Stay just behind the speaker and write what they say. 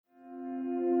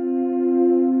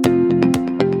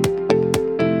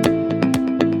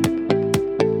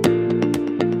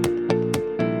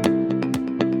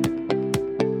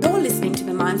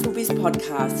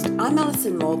podcast. I'm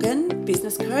Alison Morgan,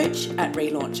 business coach at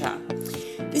Relauncher.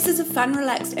 This is a fun,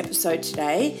 relaxed episode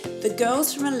today. The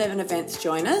girls from 11 Events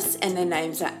join us, and their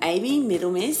names are Amy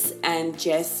Middlemiss and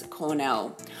Jess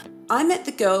Cornell. I met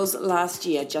the girls last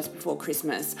year, just before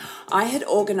Christmas. I had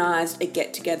organised a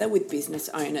get-together with business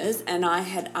owners, and I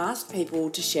had asked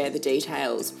people to share the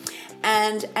details.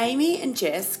 And Amy and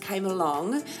Jess came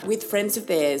along with friends of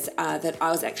theirs that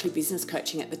I was actually business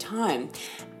coaching at the time.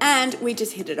 And we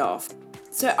just hit it off.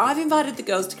 So I've invited the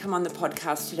girls to come on the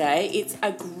podcast today. It's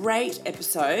a great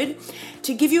episode.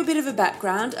 To give you a bit of a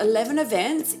background, 11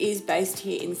 Events is based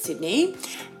here in Sydney,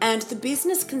 and the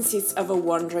business consists of a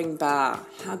wandering bar.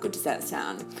 How good does that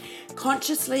sound?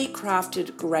 Consciously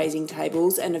crafted grazing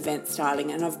tables and event styling,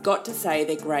 and I've got to say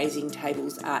their grazing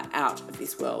tables are out of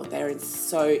this world. They're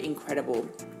so incredible.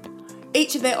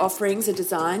 Each of their offerings are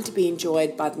designed to be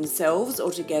enjoyed by themselves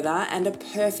or together and are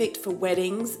perfect for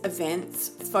weddings, events,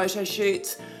 photo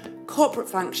shoots, corporate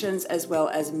functions, as well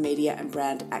as media and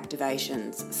brand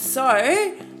activations.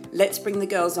 So let's bring the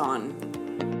girls on.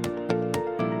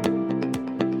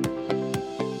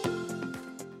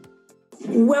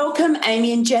 Welcome,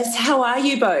 Amy and Jess. How are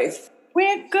you both?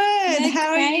 We're good. How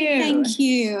are you? Thank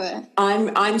you.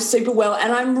 I'm super well,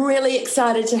 and I'm really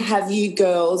excited to have you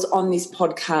girls on this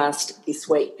podcast this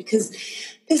week because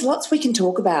there's lots we can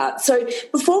talk about. So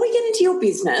before we get into your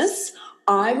business,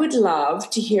 I would love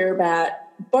to hear about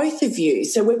both of you.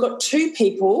 So we've got two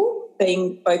people,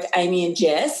 being both Amy and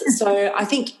Jess. So I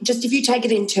think just if you take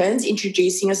it in turns,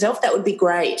 introducing yourself, that would be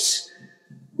great.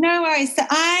 No worries. So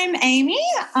I'm Amy.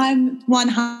 I'm one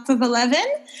half of 11.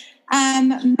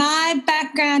 My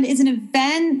background is in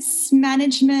events,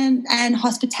 management and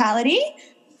hospitality.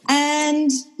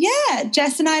 And yeah,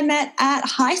 Jess and I met at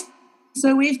high school.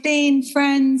 So we've been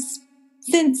friends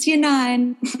since year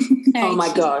 9. Oh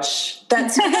my gosh,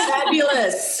 that's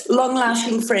fabulous.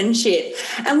 Long-lasting friendship.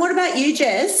 And what about you,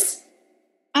 Jess?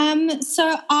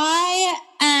 So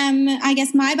I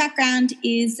guess my background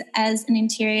is as an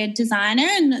interior designer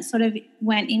and sort of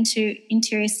went into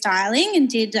interior styling and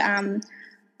did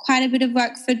quite a bit of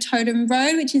work for Totem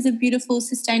Road, which is a beautiful,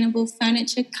 sustainable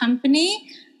furniture company.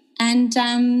 And,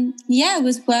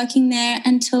 was working there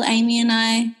until Amy and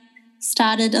I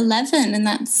started 11, and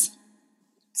that's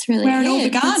really where it all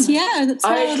began. That's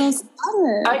where it all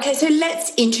started. Okay, so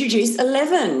let's introduce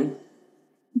 11.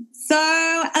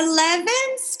 So 11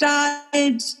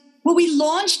 started, we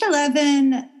launched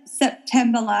 11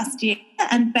 September last year,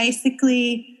 and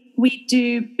basically we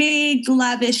do big,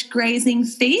 lavish grazing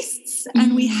feasts,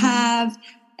 and we have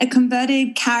a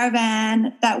converted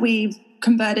caravan that we've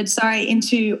converted,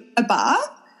 into a bar.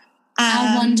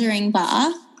 Our wandering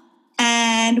bar.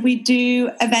 And we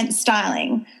do event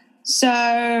styling.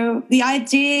 So the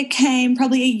idea came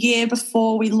probably a year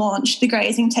before we launched the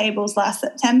grazing tables last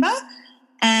September,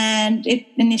 and it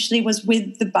initially was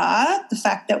with the bar, the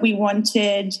fact that we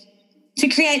wanted to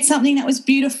create something that was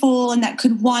beautiful and that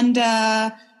could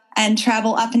wander and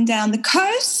travel up and down the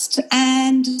coast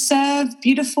and serve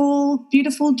beautiful,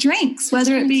 beautiful drinks,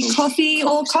 whether it be coffee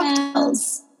or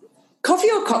cocktails. Coffee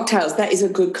or cocktails, that is a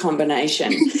good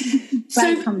combination.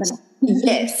 Great combination.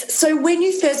 Yes. So when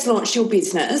you first launched your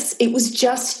business, it was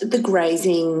just the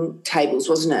grazing tables,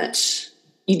 wasn't it?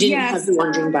 You didn't have the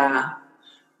wandering bar.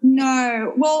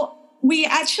 No. Well, we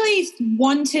actually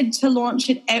wanted to launch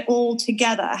it all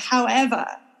together. However,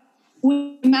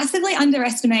 we massively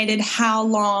underestimated how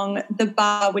long the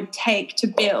bar would take to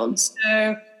build.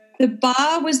 So the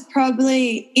bar was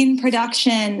probably in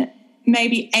production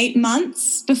maybe 8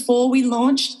 months before we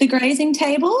launched the grazing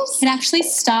tables. It actually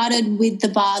started with the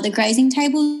bar. The grazing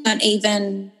tables weren't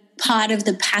even part of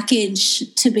the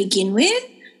package to begin with.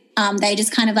 They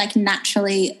just kind of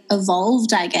naturally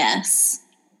evolved, I guess.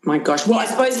 My gosh. Well, I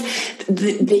suppose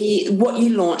the what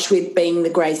you launched with being the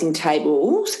grazing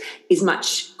tables is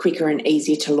much quicker and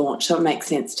easier to launch, so it makes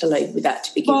sense to lead with that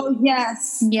to begin with. Well,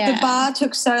 yes. Yeah. The bar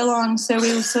took so long, so we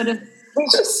just sort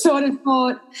of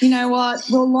thought, you know what,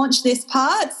 we'll launch this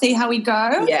part, see how we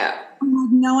go. Yeah. I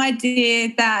had no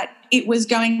idea that it was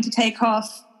going to take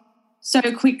off so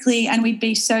quickly and we'd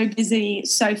be so busy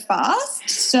so fast.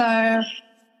 So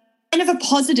kind of a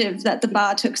positive that the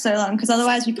bar took so long, because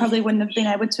otherwise we probably wouldn't have been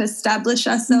able to establish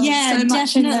ourselves so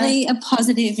much. Definitely a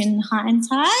positive in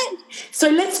hindsight. So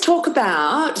let's talk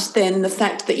about then the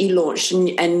fact that you launched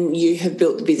and you have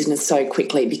built the business so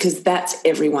quickly, because that's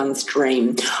everyone's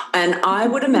dream. And I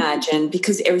would imagine,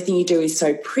 because everything you do is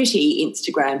so pretty,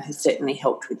 Instagram has certainly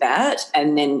helped with that,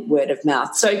 and then word of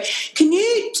mouth. So can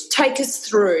you take us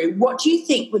through what do you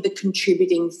think were the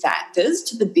contributing factors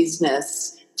to the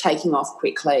business taking off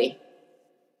quickly?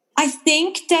 I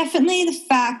think definitely the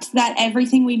fact that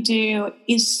everything we do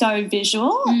is so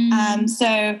visual.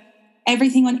 So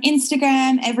everything on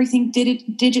Instagram, everything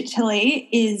digitally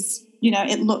is,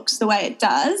 it looks the way it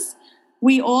does.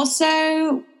 We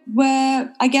also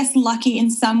were, I guess, lucky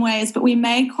in some ways, but we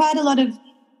made quite a lot of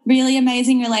really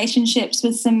amazing relationships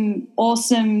with some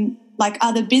awesome, like,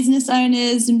 other business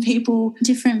owners and people.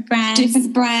 Different brands.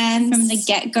 From the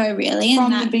get-go, really.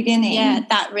 From the beginning. Yeah,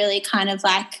 that really kind of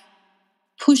like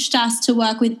pushed us to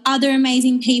work with other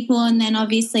amazing people, and then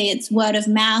obviously it's word of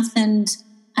mouth, and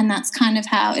that's kind of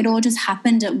how it all just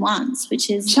happened at once, which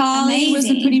is Charlie amazing. Was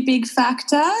a pretty big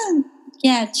factor.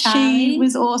 Yeah, Charlie. She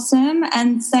was awesome,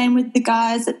 and same with the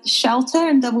guys at the shelter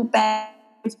and Double Bed.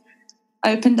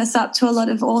 Opened us up to a lot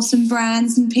of awesome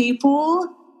brands and people.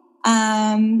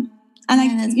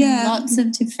 There's been lots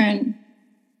of different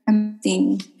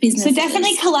amazing businesses. So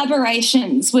definitely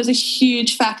collaborations was a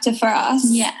huge factor for us.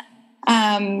 Yeah.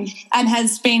 And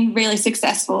has been really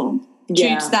successful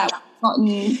due to that.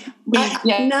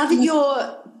 Now that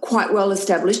you're quite well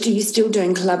established, are you still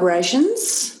doing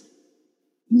collaborations?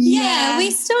 Yeah, we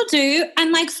still do.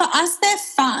 And like for us, they're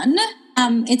fun.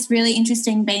 It's really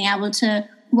interesting being able to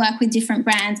work with different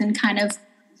brands and kind of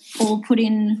all put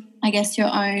in, I guess,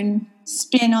 your own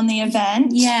spin on the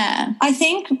event. Yeah. I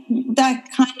think that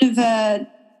kind of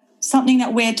something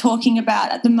that we're talking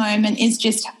about at the moment is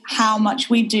just how much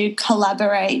we do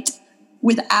collaborate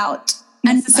without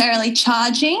necessarily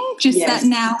charging, just that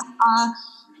now are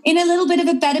in a little bit of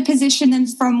a better position than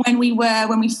from when we were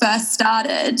when we first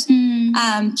started.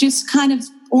 Just kind of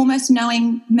almost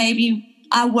knowing maybe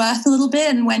our worth a little bit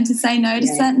and when to say no to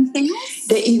certain things.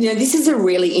 This is a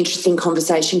really interesting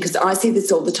conversation because I see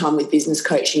this all the time with business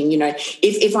coaching.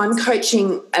 If I'm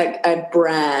coaching a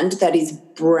brand that is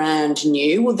brand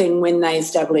new, well, then when they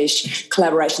establish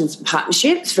collaborations and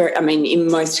partnerships,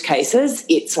 in most cases,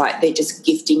 it's like they're just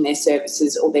gifting their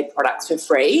services or their products for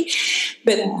free.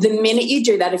 But the minute you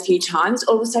do that a few times,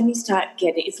 all of a sudden you start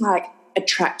getting, it's like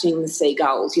attracting the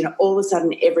seagulls. All of a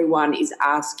sudden everyone is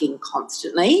asking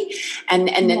constantly, and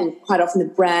then quite often the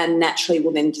brand naturally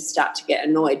will then just start to get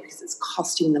annoyed because it's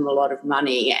costing them a lot of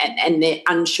money and they're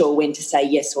unsure when to say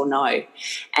yes or no.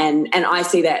 And I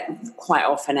see that quite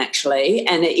often actually,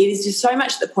 and it is just so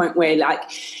much at the point where like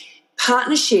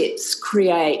partnerships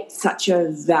create such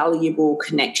a valuable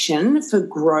connection for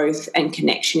growth and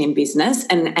connection in business,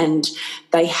 and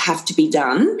they have to be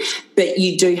done, but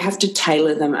you do have to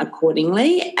tailor them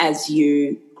accordingly as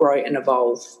you grow and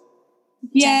evolve.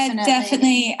 Yeah,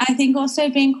 definitely. I think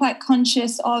also being quite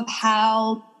conscious of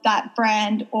how that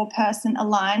brand or person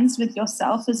aligns with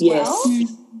yourself as well.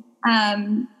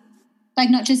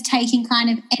 Like not just taking kind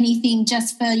of anything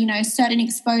just for, certain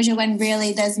exposure when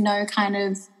really there's no kind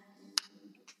of,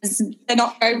 they're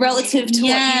not very relative to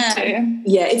what you do.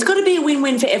 Yeah, it's got to be a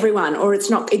win-win for everyone or it's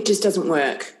not. It just doesn't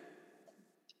work.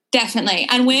 Definitely.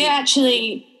 And we're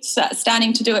actually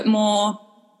starting to do it more,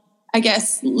 I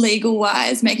guess,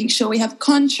 legal-wise, making sure we have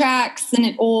contracts and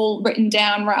it all written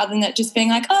down rather than it just being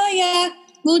like, oh, yeah,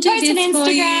 we'll do post this on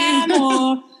Instagram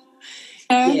or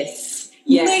yes.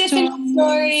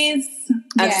 stories.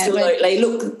 Absolutely.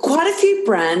 Look, quite a few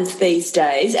brands these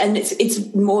days, and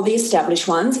it's more the established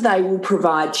ones, they will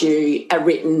provide you a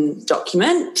written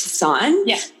document to sign.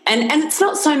 Yeah. And it's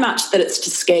not so much that it's to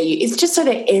scare you, it's just so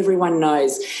that everyone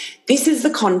knows this is the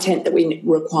content that we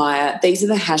require, these are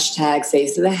the hashtags,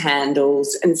 these are the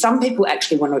handles, and some people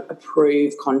actually want to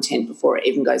approve content before it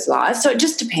even goes live. So it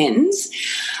just depends.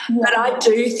 Yeah. But I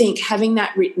do think having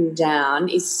that written down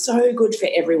is so good for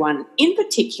everyone, in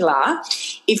particular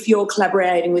if you're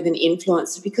collaborating with an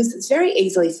influencer, because it's very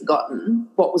easily forgotten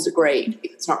what was agreed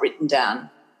if it's not written down.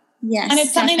 Yes, and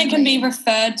it's something that can be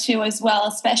referred to as well,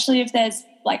 especially if there's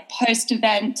like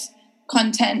post-event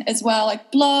content as well,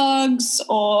 like blogs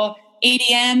or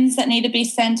EDMs that need to be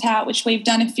sent out, which we've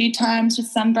done a few times with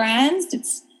some brands.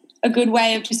 It's a good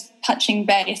way of just touching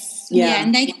base. Yeah,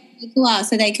 and they can people out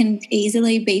so they can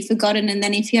easily be forgotten, and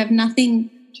then if you have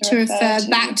nothing to refer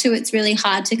back to, it's really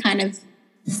hard to kind of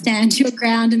stand your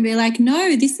ground and be like,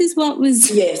 no, this is what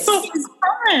was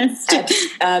promised.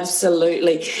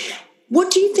 Absolutely. What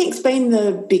do you think's been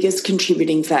the biggest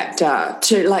contributing factor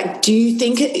to, like, do you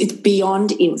think it's beyond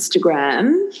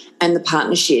Instagram and the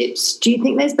partnerships? Do you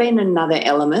think there's been another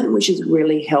element which has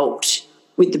really helped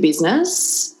with the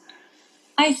business?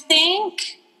 I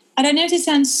think, I don't know if this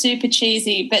sounds super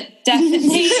cheesy, but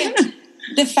definitely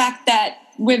the fact that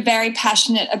we're very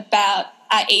passionate about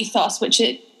our ethos, which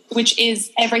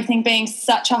is everything being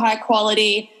such a high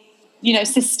quality,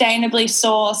 sustainably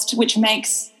sourced, which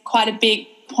makes quite a big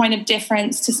point of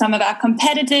difference to some of our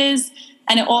competitors,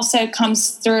 And it also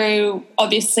comes through,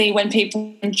 obviously, when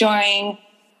people are enjoying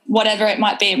whatever it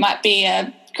might be. It might be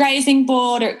a grazing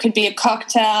board, or it could be a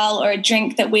cocktail or a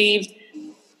drink that we've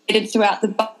created throughout the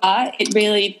bar. It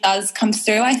really does come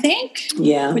through, I think.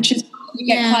 Yeah. Which is, we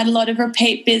get quite a lot of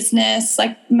repeat business.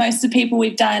 Like most of the people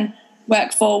we've done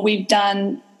work for, we've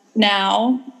done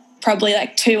now probably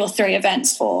like 2 or 3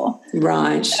 events for.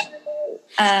 Right.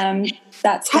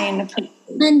 That's been a pretty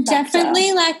and factor.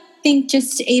 Definitely, like, I think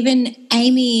just even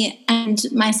Amy and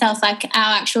myself, like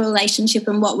our actual relationship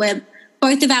and what we're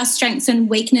both of our strengths and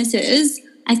weaknesses,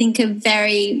 I think are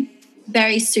very,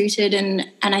 very suited, and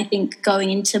I think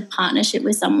going into partnership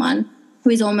with someone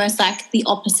who is almost like the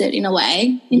opposite in a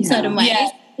way, in certain ways,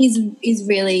 is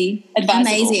really advisable.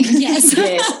 Amazing. Yes.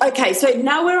 Yes. Okay, so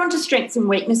now we're on to strengths and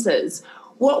weaknesses.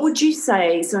 What would you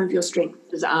say some of your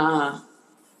strengths are?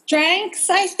 Strengths,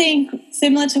 I think,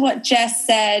 similar to what Jess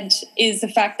said, is the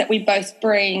fact that we both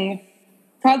bring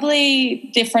probably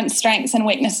different strengths and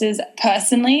weaknesses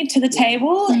personally to the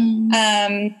table.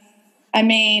 I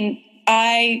mean,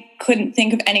 I couldn't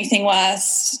think of anything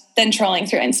worse than trolling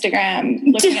through Instagram,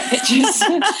 looking at pictures.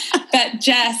 But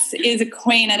Jess is a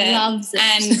queen at it. Loves it.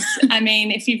 And, I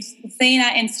mean, if you've seen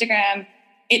our Instagram,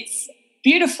 it's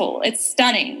beautiful. It's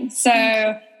stunning.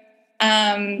 So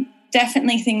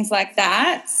definitely things like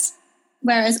that.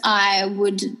 Whereas I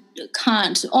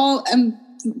can't.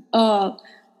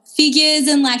 Figures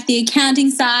and like the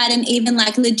accounting side and even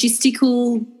like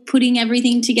logistical, putting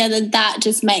everything together, that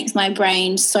just makes my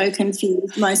brain so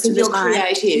confused most of the time. You're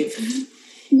creative.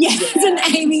 Yes, and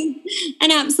Amy,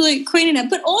 an absolute queen in it,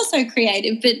 but also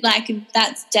creative. But like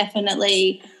that's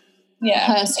definitely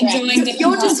her strength.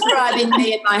 You're describing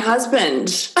me and my husband.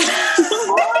 Then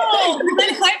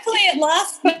hopefully it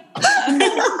lasts.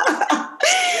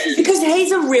 Because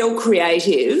he's a real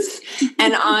creative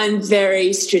and I'm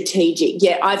very strategic.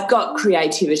 Yeah, I've got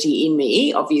creativity in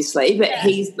me, obviously, but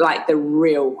he's like the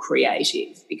real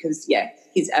creative because,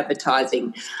 he's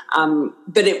advertising.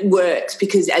 But it works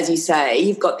because, as you say,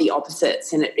 you've got the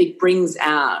opposites and it brings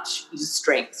out your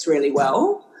strengths really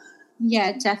well.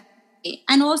 Yeah, definitely.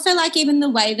 And also like even the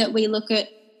way that we look at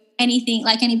anything,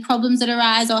 like any problems that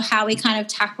arise or how we kind of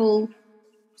tackle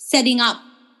setting up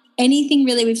anything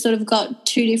really, we've sort of got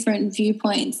 2 different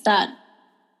viewpoints that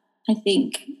I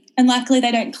think. And luckily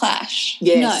they don't clash.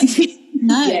 Yes.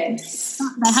 No. Yes.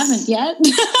 They haven't yet.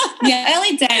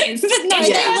 Early days. But no,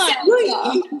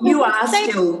 You are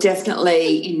still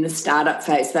definitely in the startup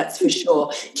phase, that's for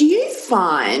sure. Do you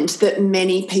find that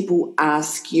many people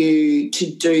ask you to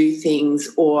do things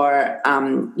or,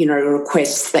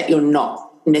 requests that you're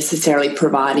not necessarily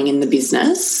providing in the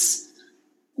business?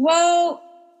 Well,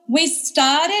 we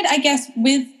started, I guess,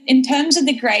 in terms of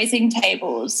the grazing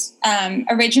tables,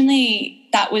 originally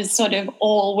that was sort of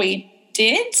all we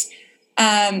did.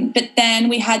 But then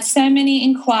we had so many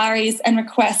inquiries and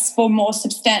requests for more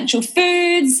substantial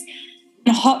foods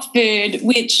and hot food,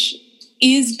 which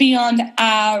is beyond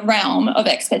our realm of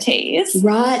expertise.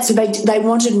 Right, so they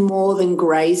wanted more than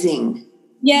grazing.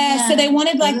 Yeah, so they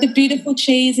wanted like the beautiful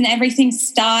cheese and everything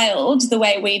styled the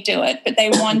way we do it, but they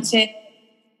wanted,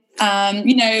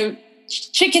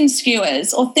 chicken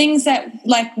skewers or things that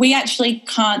like we actually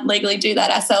can't legally do that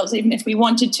ourselves even if we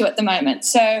wanted to at the moment.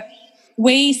 So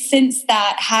we, since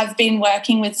that, have been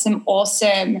working with some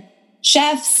awesome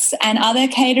chefs and other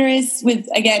caterers with,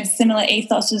 again, similar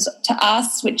ethos to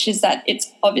us, which is that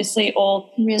it's obviously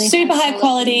all really super high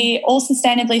quality, all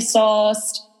sustainably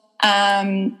sourced.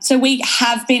 So we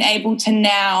have been able to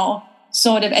now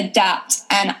sort of adapt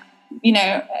and,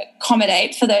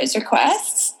 accommodate for those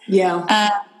requests. Yeah.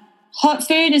 Hot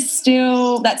food is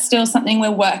still something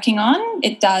we're working on.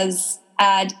 It does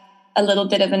add a little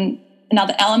bit of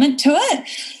another element to it.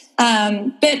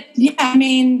 But, I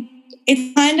mean,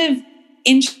 it's kind of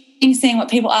interesting seeing what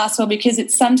people ask for because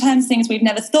it's sometimes things we've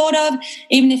never thought of,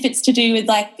 even if it's to do with,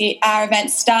 like, our event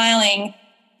styling.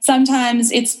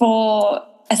 Sometimes it's for,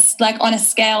 on a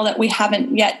scale that we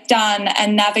haven't yet done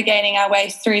and navigating our way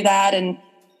through that and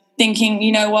thinking,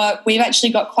 you know what, we've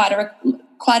actually got quite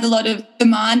a lot of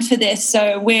demand for this,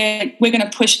 so we're going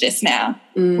to push this now.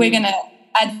 We're going to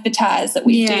advertise that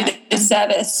we do this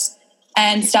service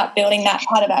and start building that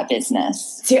part of our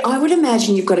business. See, I would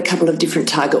imagine you've got a couple of different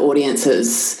target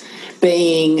audiences,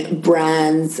 being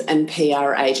brands and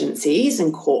PR agencies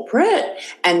and corporate,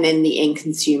 and then the end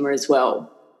consumer as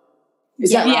well.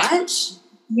 Is that right?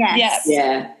 Yes.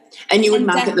 Yeah. And you would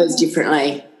market those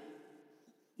differently?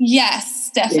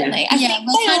 Yes, definitely. Yeah,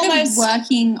 we're kind of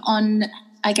working on,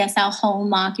 I guess, our whole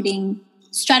marketing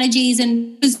strategies.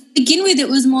 And to begin with, it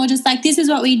was more just like, this is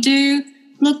what we do.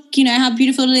 look, how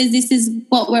beautiful it is. This is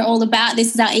what we're all about.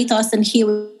 This is our ethos.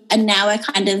 And now we're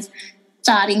kind of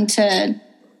starting to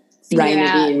rein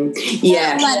it in.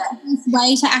 Yeah. This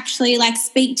way to actually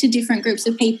speak to different groups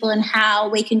of people and how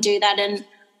we can do that,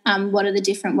 and what are the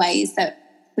different ways that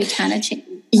we can achieve.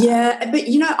 Yeah, but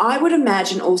I would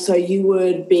imagine also you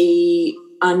would be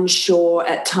unsure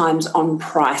at times on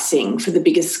pricing for the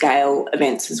bigger scale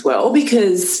events as well,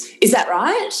 because is that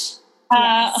right?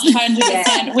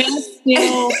 100%. We're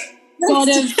still sort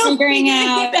of figuring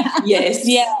out. Yes.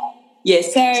 Yeah.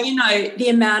 Yes. So, the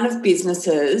amount of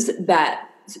businesses that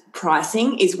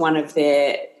pricing is one of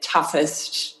their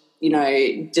toughest,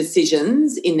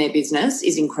 decisions in their business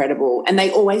is incredible. And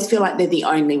they always feel like they're the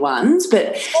only ones,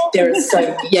 but there is so,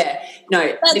 That's so true.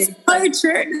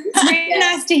 It's really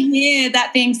nice to hear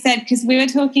that being said, because we were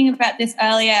talking about this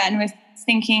earlier and we're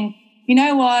thinking, you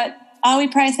know what, are we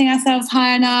pricing ourselves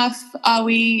high enough? Are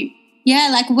we...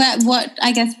 Yeah,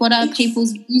 what are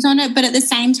people's views on it? But at the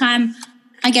same time,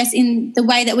 I guess in the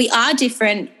way that we are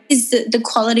different is the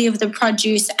quality of the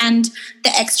produce and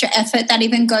the extra effort that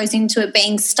even goes into it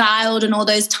being styled and all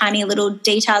those tiny little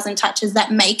details and touches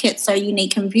that make it so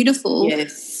unique and beautiful.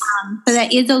 Yes. So there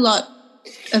is a lot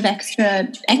of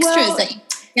extras that you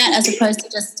get as opposed to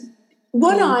just...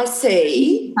 What I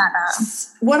see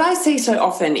so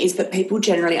often is that people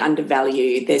generally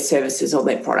undervalue their services or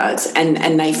their products, and a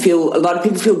lot of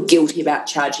people feel guilty about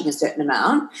charging a certain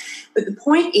amount. But the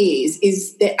point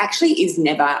is there actually is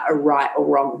never a right or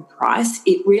wrong price.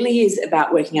 It really is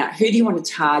about working out who do you want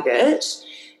to target,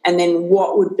 and then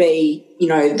what would be,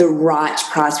 the right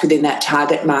price within that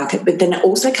target market. But then it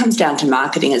also comes down to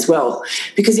marketing as well,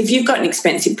 because if you've got an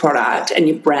expensive product and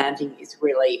your branding is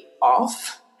really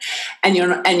off, and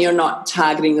you're not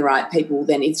targeting the right people,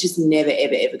 then it's just never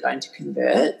ever going to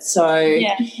convert. So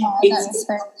that is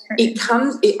very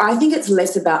true. I think it's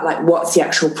less about what's the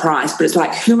actual price, but it's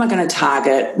who am I going to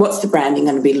target, what's the branding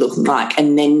going to be looking like,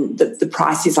 and then the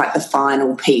price is the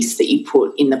final piece that you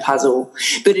put in the puzzle.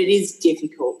 But it is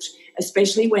difficult,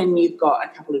 especially when you've got a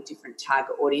couple of different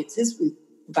target audiences with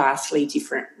vastly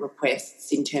different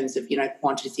requests in terms of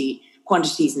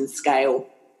quantities and scale.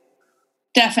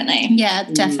 Definitely. Yeah,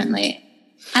 definitely.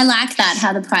 I like that,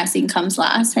 how the pricing comes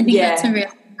last. I think that's a real...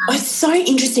 It's so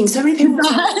interesting. So many people,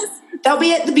 they'll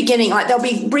be at the beginning, they'll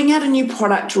be bring out a new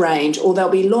product range, or they'll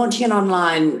be launching an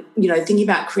online, thinking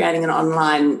about creating an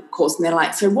online course, and they're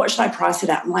like, so what should I price it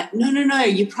at? I'm like, no,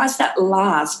 you price that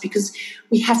last, because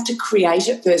we have to create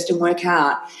it first and work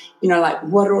out,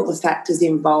 what are all the factors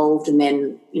involved, and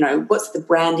then, what's the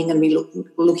branding going to be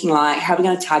looking like, how are we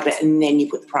going to target it, and then you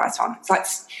put the price on. It's like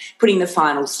putting the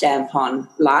final stamp on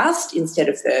last instead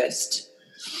of first.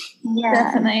 Yeah,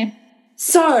 definitely.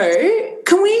 So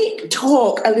can we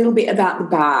talk a little bit about the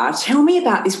bar? Tell me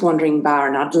about this wandering bar,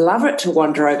 and I'd love it to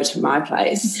wander over to my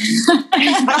place.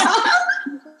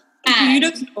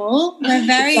 Beautiful. We're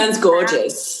very... Sounds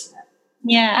gorgeous.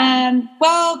 Yeah.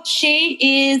 Well, she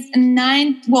is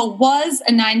was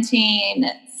a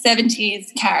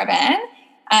 1970s caravan,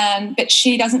 but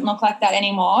she doesn't look like that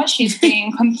anymore. She's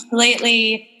been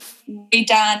completely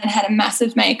redone and had a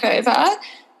massive makeover.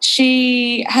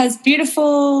 She has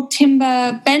beautiful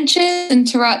timber benches and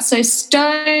terrazzo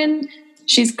stone.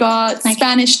 She's got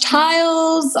Spanish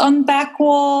tiles on back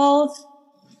wall,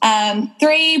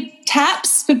 3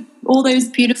 taps for all those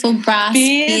beautiful brass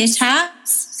beer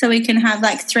taps, so we can have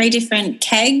 3 different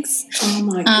kegs. Oh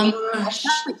my gosh.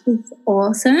 Which is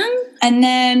awesome. And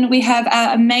then we have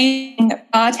our amazing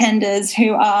bartenders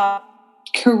who are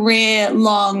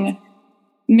career-long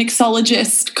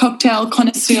mixologist cocktail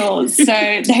connoisseurs,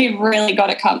 so they've really got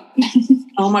it covered.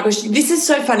 Oh my gosh, this is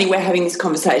so funny we're having this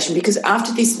conversation, because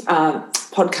after this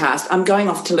podcast I'm going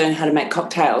off to learn how to make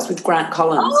cocktails with Grant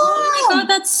Collins. Oh my God,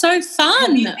 that's so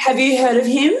fun. Have you heard of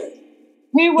him?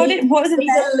 What was it?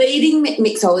 He's a leading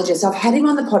mixologist. I've had him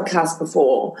on the podcast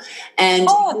before, and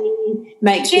he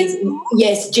makes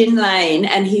Gin Lane,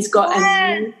 and he's got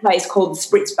a new place called the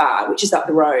Spritz Bar, which is up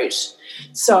the road.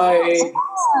 So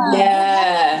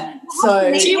yeah.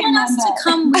 So do you want us to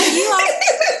come with you?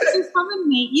 Come and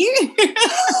meet you?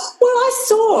 Well, I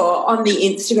saw on the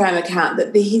Instagram account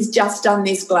that he's just done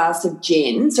this glass of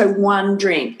gin. So one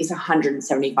drink is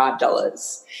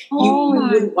 $175. You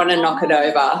wouldn't want to knock it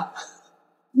over.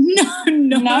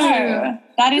 No.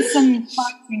 That is some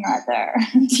pricing right there.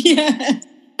 Yeah.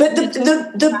 But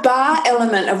the bar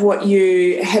element of what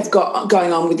you have got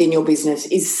going on within your business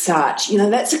is such,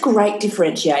 that's a great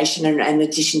differentiation and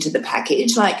addition to the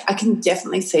package. I can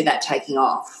definitely see that taking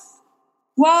off.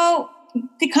 Well,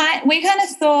 we kind of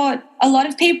thought a lot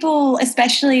of people,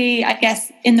 especially I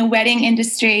guess in the wedding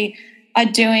industry, are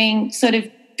doing sort of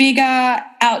bigger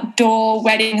outdoor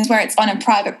weddings where it's on a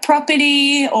private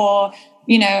property or,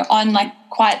 you know, on like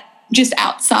quite just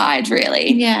outside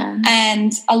really. Yeah.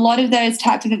 And a lot of those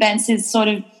type of events is sort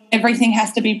of everything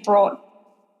has to be brought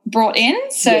in.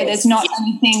 So there's not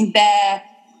anything there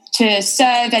to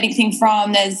serve anything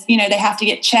from. There's, you know, they have to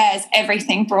get chairs,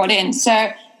 everything brought in.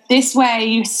 So this way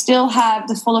you still have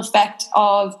the full effect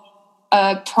of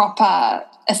a proper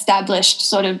established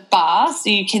sort of bar. So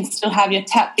you can still have your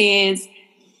tap beers,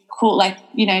 cool, like,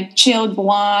 you know, chilled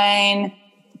wine,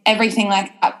 everything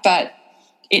like that. But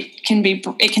it can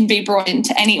be brought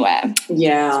into anywhere.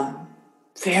 Yeah.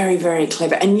 Very, very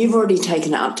clever. And you've already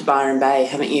taken it up to Byron Bay,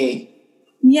 haven't you?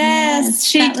 Yes,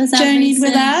 she journeyed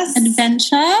with us.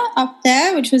 Adventure up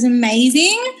there, which was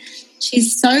amazing.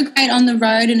 She's so great on the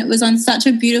road, and it was on such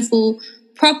a beautiful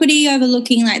property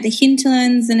overlooking like the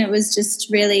hinterlands, and it was just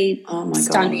really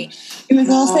stunning. Gosh. It was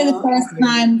also the first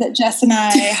time that Jess and I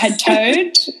had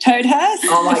towed her.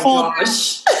 Oh my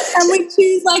gosh. And we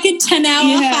choose like a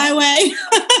 10-hour highway.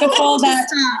 Before that,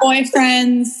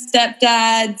 boyfriends,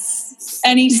 stepdads,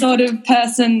 any sort of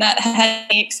person that had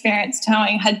any experience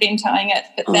towing had been towing it.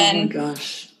 But then, oh my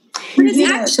gosh. But it's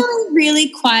actually really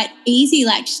quite easy.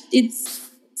 Like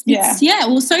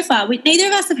well, so far neither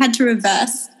of us have had to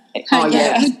reverse. Oh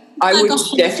yeah, I would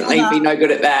definitely be no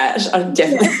good at that. I'm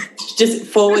definitely just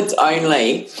forwards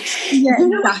only. Yeah, you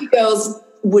know what you girls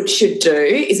should do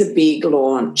is a big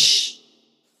launch.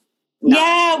 No.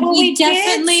 Yeah, well, we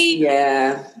definitely.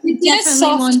 Yeah, we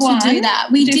definitely want to do that.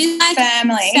 We did like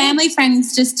family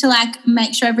friends just to like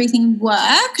make sure everything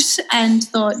worked, and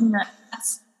thought, you know,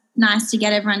 that's nice to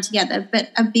get everyone together.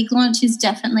 But a big launch is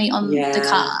definitely on the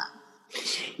card.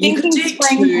 You could do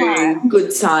 2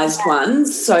 good-sized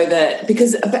ones, so that,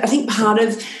 because I think part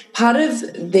of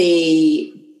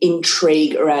the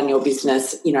intrigue around your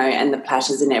business, you know, and the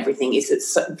platters and everything is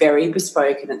it's very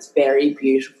bespoke and it's very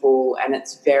beautiful and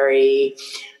it's very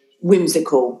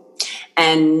whimsical.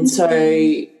 And so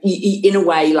in a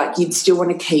way, like, you'd still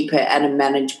want to keep it at a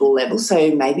manageable level.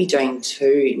 So maybe doing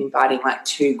 2, inviting like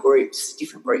 2 groups,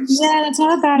 different groups. Yeah, that's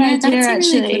not a bad idea,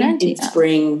 actually. Really good idea. In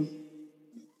spring.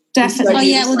 Definitely. Oh,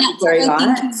 yeah, well, that's fairy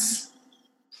lights.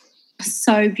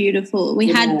 So beautiful. We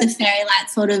had the fairy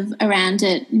lights sort of around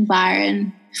it in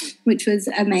Byron, which was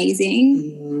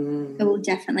amazing. So we'll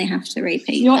definitely have to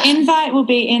repeat Your invite will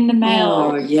be in the mail.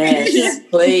 Oh, yes,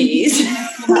 please.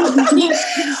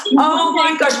 Oh,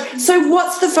 my gosh. So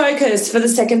what's the focus for the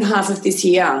second half of this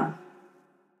year?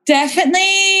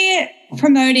 Definitely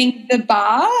promoting the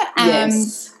bar.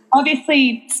 Yes.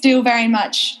 Obviously still very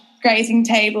much grazing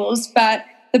tables, but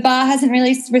the bar hasn't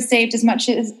really received as much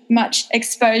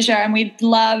exposure, and we'd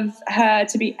love her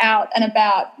to be out and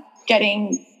about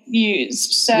getting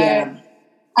used. So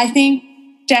I think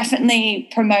definitely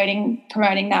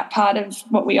promoting that part of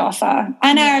what we offer,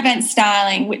 and our event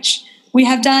styling, which we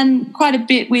have done quite a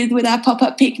bit with our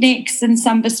pop-up picnics and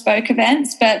some bespoke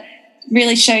events, but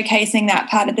really showcasing that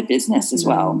part of the business as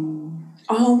well.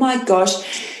 Oh, my gosh.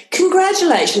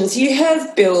 Congratulations. You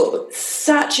have built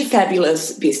such a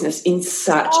fabulous business in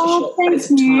such a short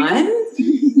space of time.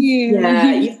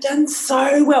 Yeah, you've done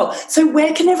so well. So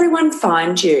where can everyone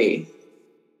find you?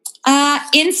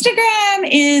 Instagram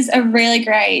is a really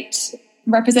great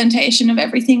representation of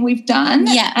everything we've done.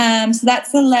 Yeah. So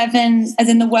that's 11, as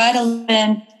in the word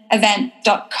 11,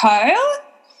 event.co.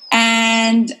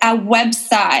 And our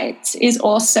website is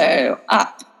also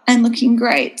up and looking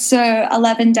great. So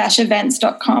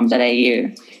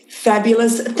 11-events.com.au.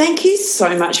 Fabulous. Thank you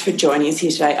so much for joining us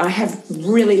here today. I have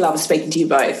really loved speaking to you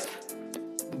both.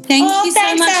 Thank you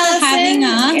so much for having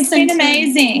us. It's been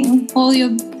amazing. All your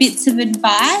bits of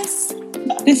advice.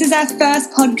 This is our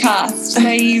first podcast, so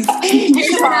you've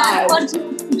Surprise.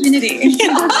 Opportunity.